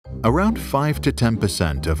Around 5 to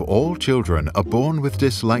 10% of all children are born with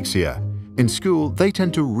dyslexia. In school, they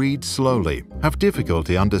tend to read slowly, have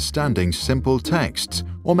difficulty understanding simple texts,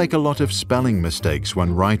 or make a lot of spelling mistakes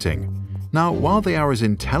when writing. Now, while they are as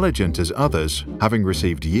intelligent as others, having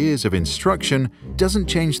received years of instruction doesn't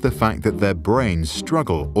change the fact that their brains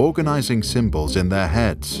struggle organizing symbols in their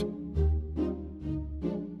heads.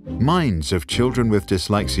 Minds of children with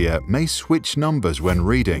dyslexia may switch numbers when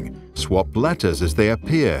reading, swap letters as they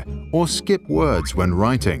appear, or skip words when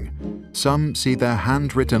writing. Some see their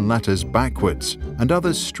handwritten letters backwards, and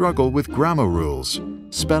others struggle with grammar rules.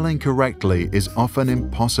 Spelling correctly is often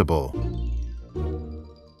impossible.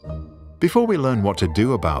 Before we learn what to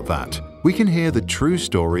do about that, we can hear the true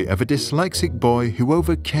story of a dyslexic boy who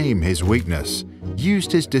overcame his weakness,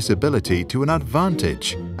 used his disability to an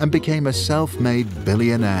advantage, and became a self-made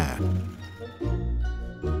billionaire.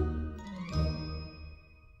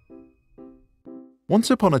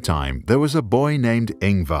 Once upon a time, there was a boy named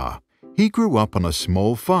Ingvar. He grew up on a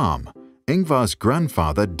small farm. Ingvar's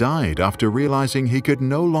grandfather died after realizing he could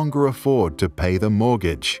no longer afford to pay the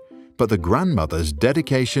mortgage. But the grandmother's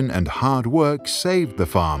dedication and hard work saved the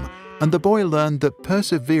farm, and the boy learned that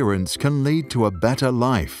perseverance can lead to a better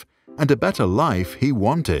life, and a better life he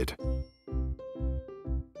wanted.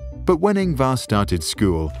 But when Ingvar started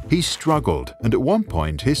school, he struggled, and at one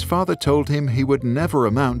point his father told him he would never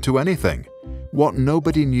amount to anything. What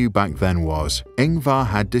nobody knew back then was Ingvar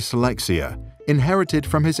had dyslexia, inherited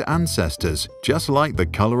from his ancestors, just like the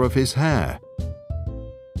color of his hair.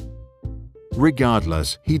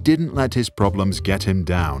 Regardless, he didn't let his problems get him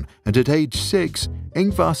down, and at age 6,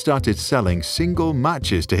 Ingvar started selling single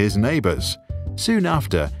matches to his neighbors. Soon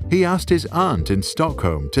after, he asked his aunt in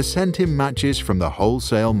Stockholm to send him matches from the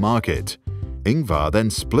wholesale market. Ingvar then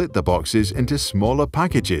split the boxes into smaller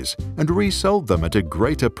packages and resold them at a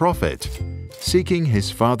greater profit. Seeking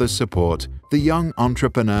his father's support, the young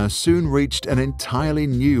entrepreneur soon reached an entirely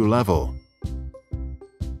new level.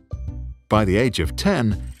 By the age of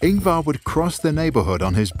 10, Ingvar would cross the neighborhood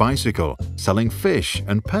on his bicycle, selling fish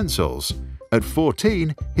and pencils. At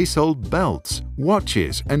 14, he sold belts,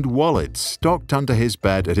 watches, and wallets stocked under his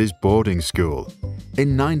bed at his boarding school.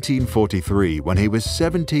 In 1943, when he was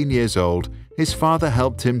 17 years old, his father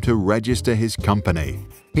helped him to register his company.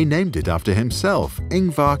 He named it after himself,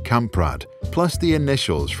 Ingvar Kamprad, plus the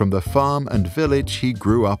initials from the farm and village he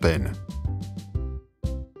grew up in.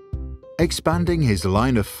 Expanding his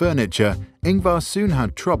line of furniture, Ingvar soon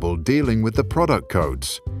had trouble dealing with the product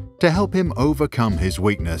codes. To help him overcome his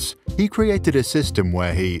weakness, he created a system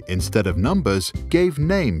where he, instead of numbers, gave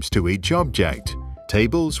names to each object.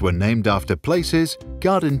 Tables were named after places,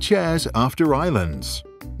 garden chairs after islands.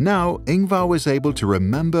 Now, Ingvar was able to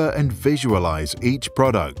remember and visualize each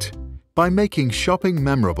product. By making shopping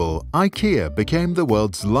memorable, IKEA became the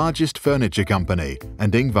world's largest furniture company,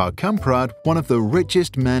 and Ingvar Kamprad one of the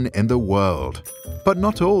richest men in the world. But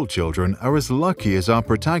not all children are as lucky as our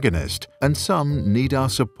protagonist, and some need our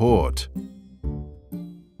support.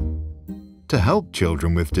 To help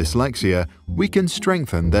children with dyslexia, we can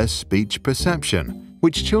strengthen their speech perception,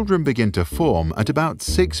 which children begin to form at about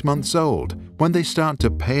 6 months old when they start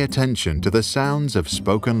to pay attention to the sounds of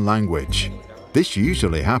spoken language. This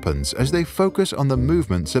usually happens as they focus on the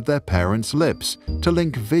movements of their parents' lips to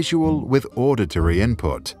link visual with auditory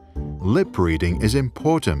input. Lip reading is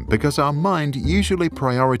important because our mind usually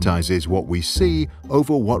prioritizes what we see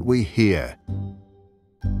over what we hear.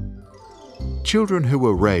 Children who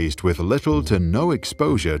were raised with little to no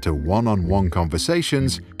exposure to one-on-one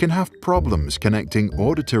conversations can have problems connecting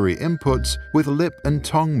auditory inputs with lip and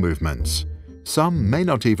tongue movements. Some may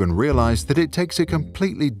not even realize that it takes a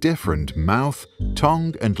completely different mouth,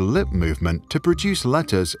 tongue, and lip movement to produce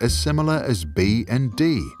letters as similar as B and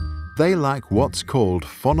D. They lack what's called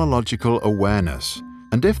phonological awareness,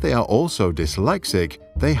 and if they are also dyslexic,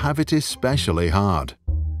 they have it especially hard.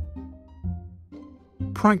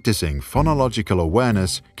 Practicing phonological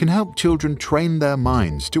awareness can help children train their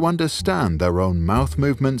minds to understand their own mouth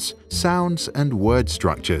movements, sounds, and word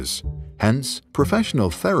structures. Hence,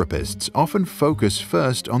 professional therapists often focus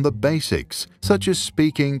first on the basics, such as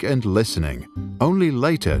speaking and listening. Only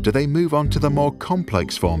later do they move on to the more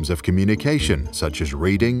complex forms of communication, such as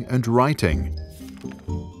reading and writing.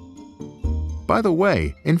 By the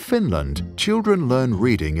way, in Finland, children learn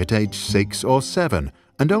reading at age 6 or 7,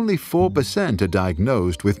 and only 4% are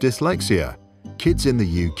diagnosed with dyslexia. Kids in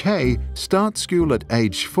the UK start school at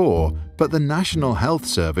age 4, but the National Health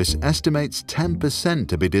Service estimates 10%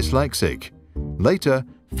 to be dyslexic. Later,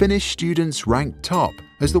 Finnish students rank top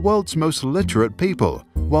as the world's most literate people,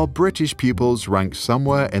 while British pupils rank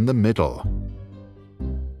somewhere in the middle.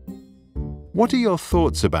 What are your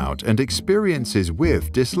thoughts about and experiences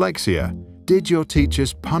with dyslexia? Did your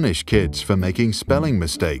teachers punish kids for making spelling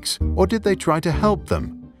mistakes, or did they try to help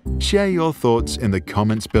them? Share your thoughts in the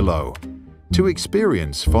comments below. To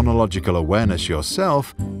experience phonological awareness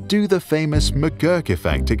yourself, do the famous McGurk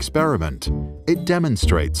effect experiment. It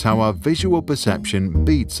demonstrates how our visual perception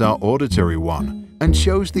beats our auditory one and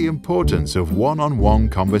shows the importance of one-on-one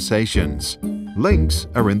conversations. Links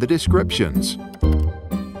are in the descriptions.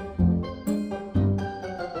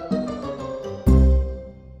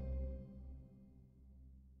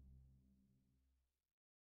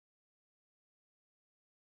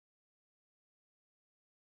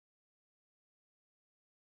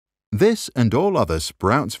 This and all other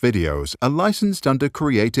Sprouts videos are licensed under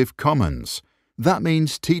Creative Commons. That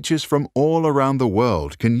means teachers from all around the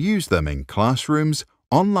world can use them in classrooms,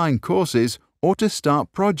 online courses, or to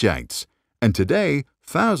start projects. And today,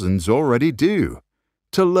 thousands already do.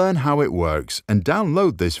 To learn how it works and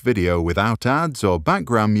download this video without ads or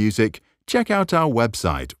background music, check out our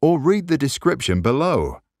website or read the description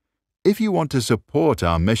below. If you want to support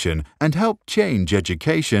our mission and help change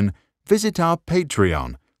education, visit our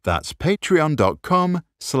Patreon. That's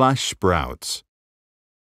patreon.com/sprouts.